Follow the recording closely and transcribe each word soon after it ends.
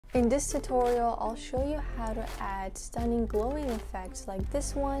In this tutorial, I'll show you how to add stunning glowing effects like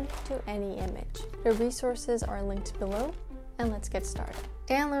this one to any image. The resources are linked below, and let's get started.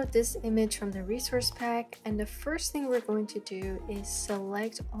 Download this image from the resource pack, and the first thing we're going to do is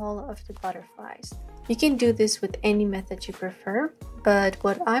select all of the butterflies. You can do this with any method you prefer, but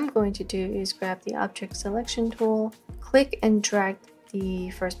what I'm going to do is grab the object selection tool, click and drag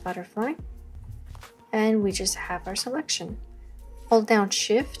the first butterfly, and we just have our selection. Hold down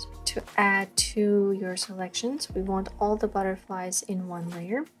Shift to add to your selections. We want all the butterflies in one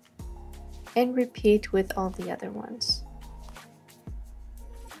layer, and repeat with all the other ones.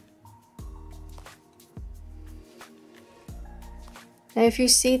 Now, if you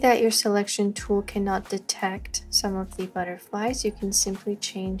see that your selection tool cannot detect some of the butterflies, you can simply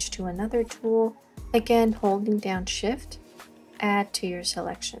change to another tool. Again, holding down Shift, add to your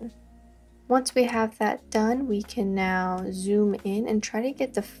selection. Once we have that done, we can now zoom in and try to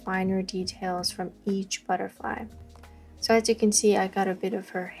get the finer details from each butterfly. So as you can see, I got a bit of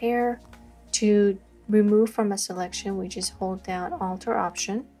her hair. To remove from a selection, we just hold down Alt or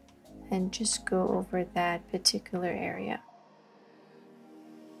Option and just go over that particular area.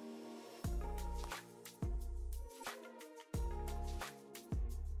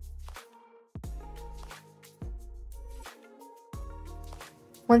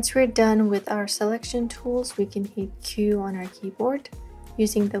 Once we're done with our selection tools, we can hit Q on our keyboard.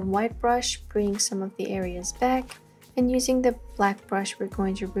 Using the white brush, bring some of the areas back, and using the black brush, we're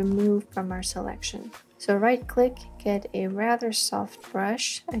going to remove from our selection. So right click, get a rather soft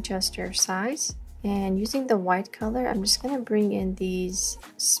brush, adjust your size, and using the white color, I'm just going to bring in these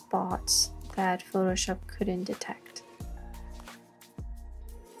spots that Photoshop couldn't detect.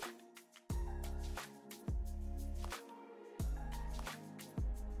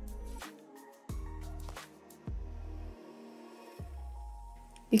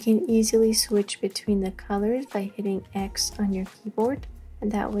 You can easily switch between the colors by hitting X on your keyboard,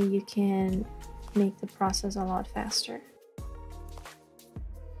 and that way you can make the process a lot faster.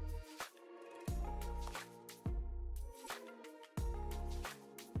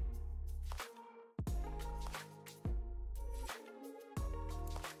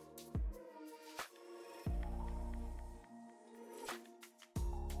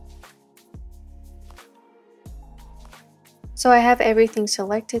 So I have everything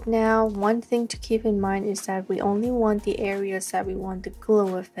selected now. One thing to keep in mind is that we only want the areas that we want the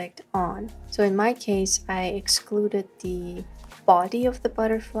glow effect on. So in my case, I excluded the body of the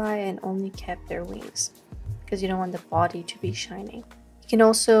butterfly and only kept their wings because you don't want the body to be shining. You can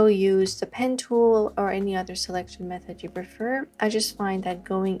also use the pen tool or any other selection method you prefer. I just find that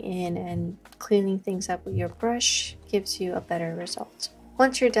going in and cleaning things up with your brush gives you a better result.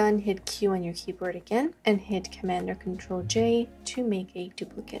 Once you're done, hit Q on your keyboard again and hit Command or Control J to make a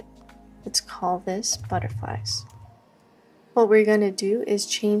duplicate. Let's call this butterflies. What we're going to do is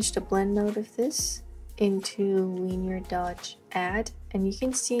change the blend mode of this into linear dodge add, and you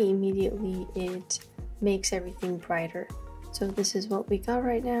can see immediately it makes everything brighter. So this is what we got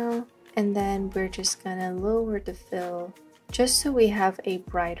right now, and then we're just gonna lower the fill just so we have a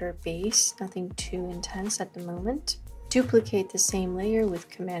brighter base, nothing too intense at the moment. Duplicate the same layer with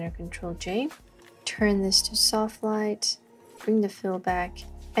Command or Control J. Turn this to soft light, bring the fill back,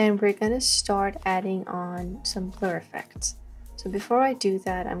 and we're gonna start adding on some blur effects. So before I do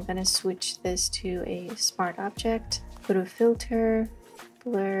that, I'm gonna switch this to a smart object, go to Filter,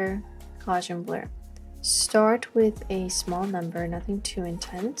 Blur, Gaussian Blur. Start with a small number, nothing too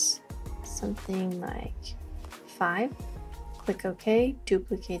intense, something like 5. Click OK,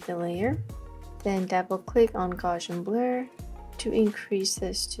 duplicate the layer. Then double click on Gaussian Blur to increase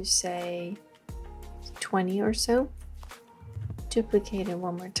this to say 20 or so. Duplicate it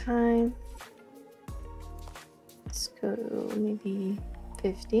one more time. Let's go to maybe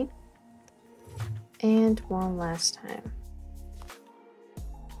 50. And one last time.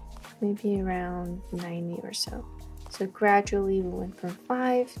 Maybe around 90 or so. So gradually we went from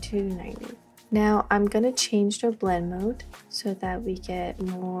 5 to 90. Now I'm going to change the blend mode so that we get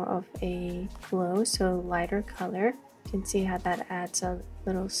more of a glow, so lighter color. You can see how that adds a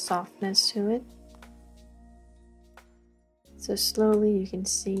little softness to it. So slowly you can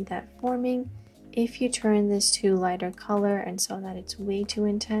see that forming. If you turn this to lighter color and saw that it's way too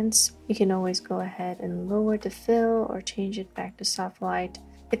intense, you can always go ahead and lower the fill or change it back to soft light.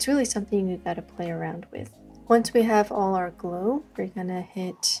 It's really something you gotta play around with. Once we have all our glow, we're gonna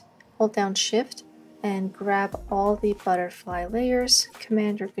hold down Shift and grab all the butterfly layers,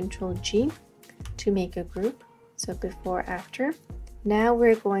 Command or Control G to make a group. So before, after. Now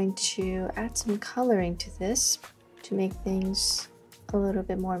we're going to add some coloring to this to make things a little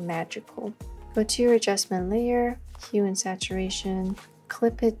bit more magical. Go to your adjustment layer, hue and saturation,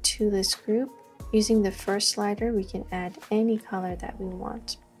 clip it to this group. Using the first slider, we can add any color that we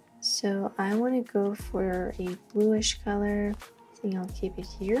want. So I want to go for a bluish color. I think I'll keep it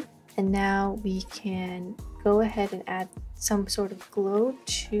here. And now we can go ahead and add some sort of glow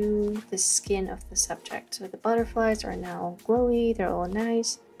to the skin of the subject. So the butterflies are now all glowy, they're all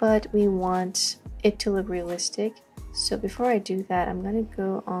nice, but we want it to look realistic. So before I do that, I'm going to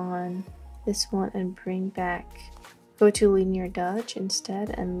go on this one and go to linear dodge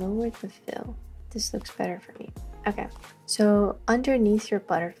instead and lower the fill. This looks better for me. Okay, so underneath your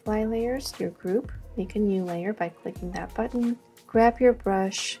butterfly layers, your group, make a new layer by clicking that button. Grab your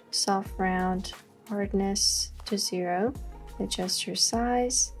brush, soft round, hardness to 0, adjust your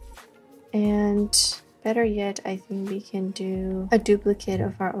size, and better yet, I think we can do a duplicate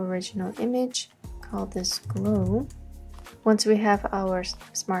of our original image. Call this glow. Once we have our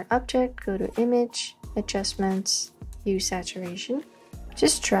smart object, go to image, adjustments, hue saturation.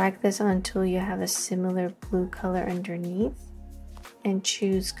 Just drag this until you have a similar blue color underneath and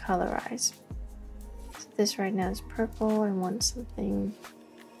choose colorize. So this right now is purple. I want something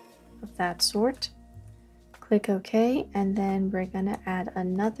of that sort. Click OK, and then we're gonna add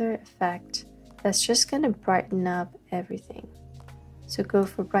another effect that's just gonna brighten up everything. So go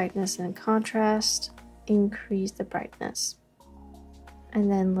for brightness and contrast, increase the brightness,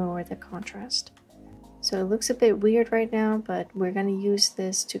 and then lower the contrast. So it looks a bit weird right now, but we're going to use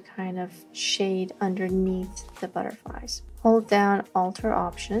this to kind of shade underneath the butterflies. Hold down Alter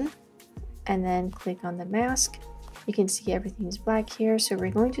option and then click on the mask. You can see everything is black here. So we're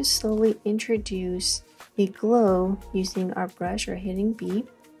going to slowly introduce the glow using our brush or hitting B.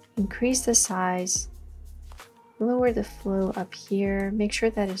 Increase the size, lower the flow up here. Make sure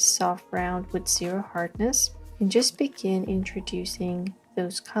that it's soft round with 0 hardness, and just begin introducing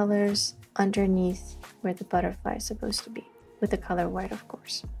those colors underneath where the butterfly is supposed to be, with the color white, of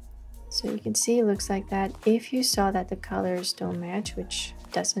course. So you can see it looks like that. If you saw that the colors don't match, which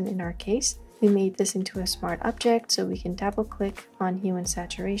doesn't in our case, we made this into a smart object, so we can double click on hue and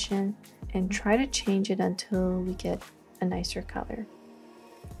saturation and try to change it until we get a nicer color.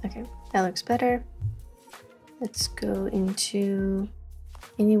 Okay, that looks better. Let's go into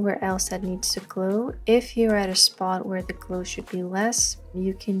anywhere else that needs to glow. If you're at a spot where the glow should be less,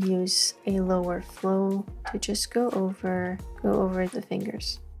 you can use a lower flow to just go over the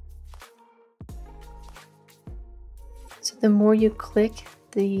fingers. So the more you click,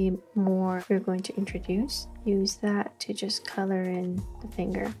 the more you're going to introduce. Use that to just color in the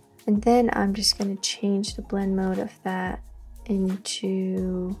finger. And then I'm just going to change the blend mode of that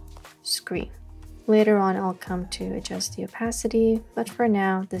into screen. Later on, I'll come to adjust the opacity, but for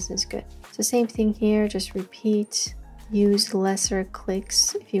now, this is good. So same thing here, just repeat. Use lesser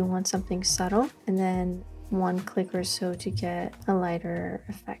clicks if you want something subtle, and then 1 click or so to get a lighter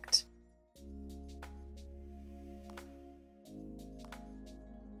effect.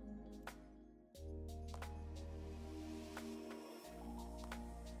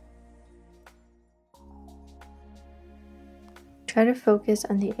 Try to focus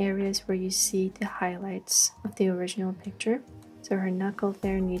on the areas where you see the highlights of the original picture. So her knuckle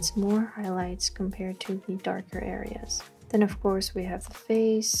there needs more highlights compared to the darker areas. Then of course we have the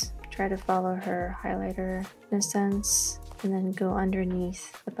face. Try to follow her highlighter in a sense, and then go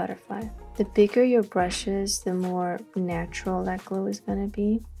underneath the butterfly. The bigger your brush is, the more natural that glow is going to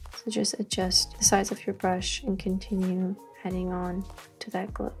be. So just adjust the size of your brush and continue adding on to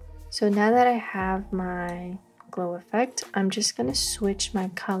that glow. So now that I have my glow effect, I'm just going to switch my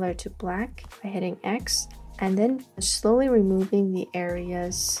color to black by hitting X, and then slowly removing the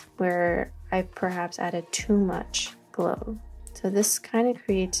areas where I perhaps added too much glow. So this kind of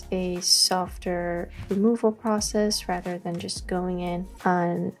creates a softer removal process rather than just going in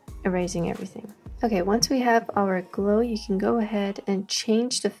and erasing everything. Okay, once we have our glow, you can go ahead and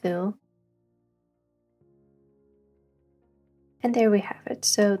change the fill. And there we have it.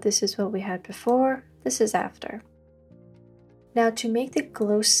 So this is what we had before. This is after. Now to make the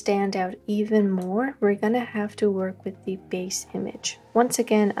glow stand out even more, we're going to have to work with the base image. Once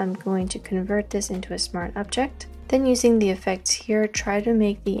again, I'm going to convert this into a smart object. Then using the effects here, try to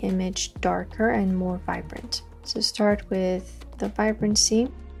make the image darker and more vibrant. So start with the vibrancy,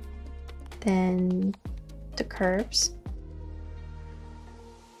 then the curves.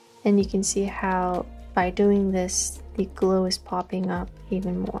 And you can see how by doing this, the glow is popping up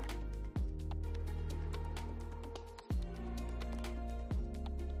even more.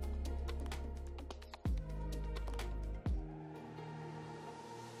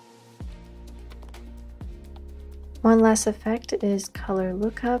 One last effect is color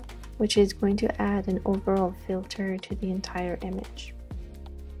lookup, which is going to add an overall filter to the entire image.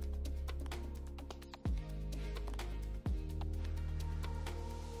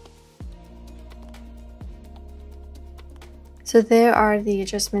 So there are the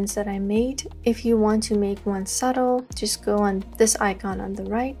adjustments that I made. If you want to make one subtle, just go on this icon on the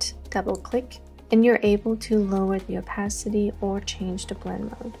right, double click, and you're able to lower the opacity or change the blend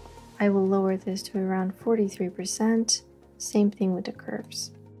mode. I will lower this to around 43%. Same thing with the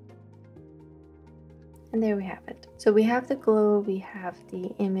curves. And there we have it. So we have the glow, we have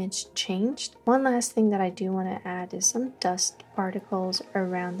the image changed. One last thing that I do want to add is some dust particles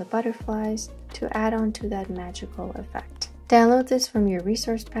around the butterflies to add on to that magical effect. Download this from your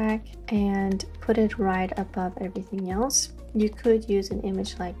resource pack and put it right above everything else. You could use an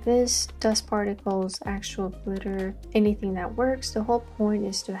image like this, dust particles, actual glitter, anything that works. The whole point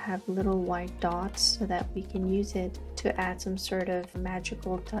is to have little white dots so that we can use it to add some sort of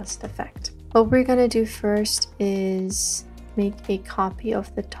magical dust effect. What we're gonna do first is make a copy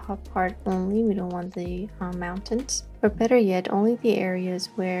of the top part only. We don't want the mountains, or better yet, only the areas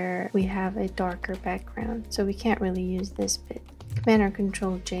where we have a darker background. So we can't really use this bit. Command or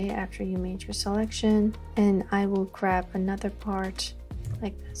Control J after you made your selection, and I will grab another part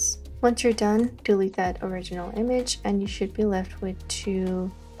like this. Once you're done, delete that original image and you should be left with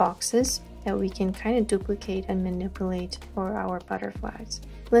two boxes that we can kind of duplicate and manipulate for our butterflies.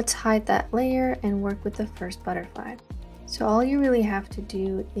 Let's hide that layer and work with the first butterfly. So all you really have to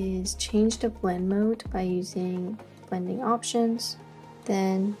do is change the blend mode by using blending options,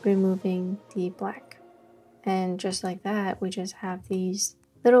 then removing the black. And just like that, we just have these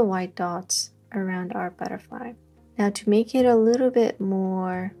little white dots around our butterfly. Now to make it a little bit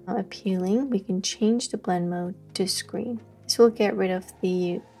more appealing, we can change the blend mode to screen. This will get rid of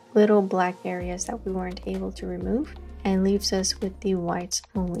the little black areas that we weren't able to remove and leaves us with the whites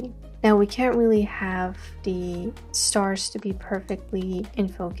only. Now we can't really have the stars to be perfectly in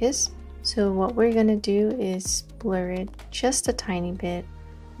focus. So what we're gonna do is blur it just a tiny bit,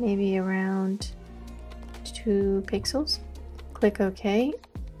 maybe around 2 pixels. Click OK.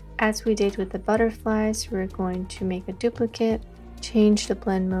 As we did with the butterflies, we're going to make a duplicate, change the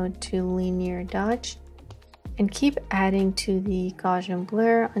blend mode to linear dodge, and keep adding to the Gaussian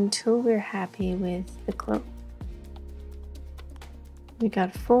blur until we're happy with the glow. We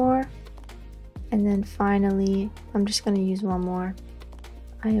got 4, and then finally, I'm just going to use one more.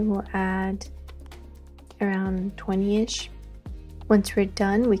 I will add around 20-ish. Once we're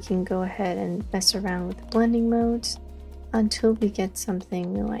done, we can go ahead and mess around with the blending modes until we get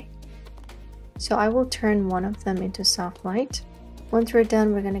something we like. So I will turn one of them into soft light. Once we're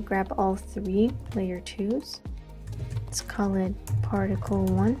done, we're going to grab all 3 layer 2s. Let's call it particle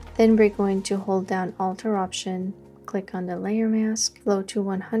 1. Then we're going to hold down Alt or Option, click on the layer mask, flow to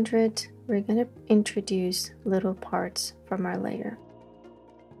 100. We're going to introduce little parts from our layer.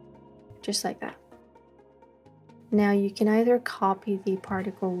 Just like that. Now you can either copy the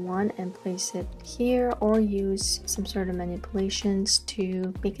particle 1 and place it here, or use some sort of manipulations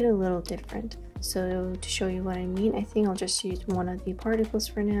to make it a little different. So to show you what I mean, I think I'll just use one of the particles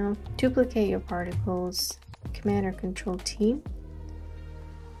for now. Duplicate your particles, Command or Control T,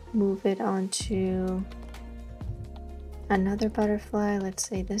 move it onto another butterfly, let's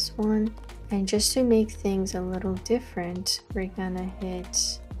say this one. And just to make things a little different, we're gonna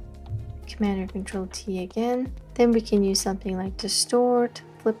hit Command or Control T again. Then we can use something like distort,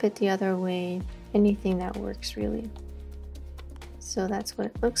 flip it the other way, anything that works really. So that's what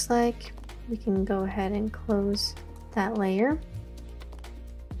it looks like. We can go ahead and close that layer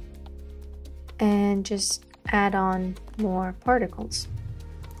and just add on more particles.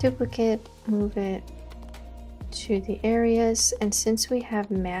 Duplicate, move it to the areas, and since we have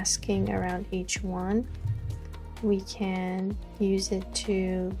masking around each one, we can use it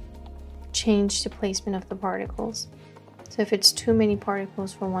to change the placement of the particles. So if it's too many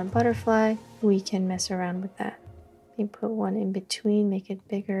particles for one butterfly, we can mess around with that. You put one in between, make it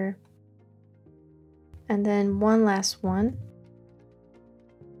bigger. And then one last one.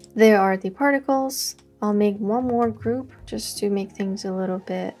 There are the particles. I'll make one more group just to make things a little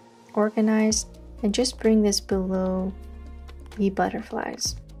bit organized, and just bring this below the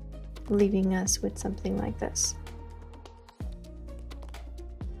butterflies, leaving us with something like this.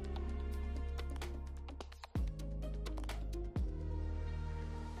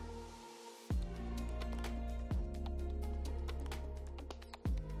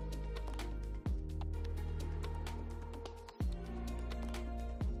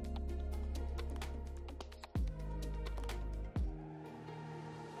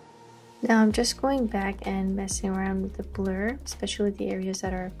 Now I'm just going back and messing around with the blur, especially the areas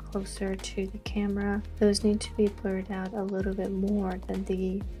that are closer to the camera. Those need to be blurred out a little bit more than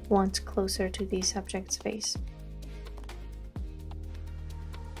the ones closer to the subject's face.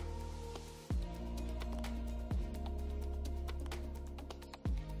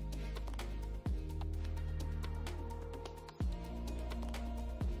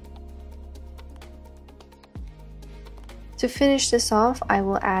 To finish this off, I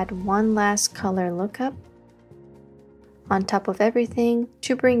will add one last color lookup on top of everything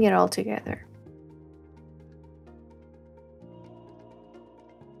to bring it all together.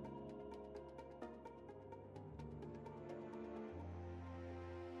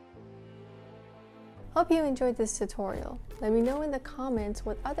 Hope you enjoyed this tutorial. Let me know in the comments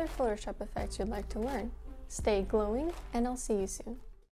what other Photoshop effects you'd like to learn. Stay glowing, and I'll see you soon.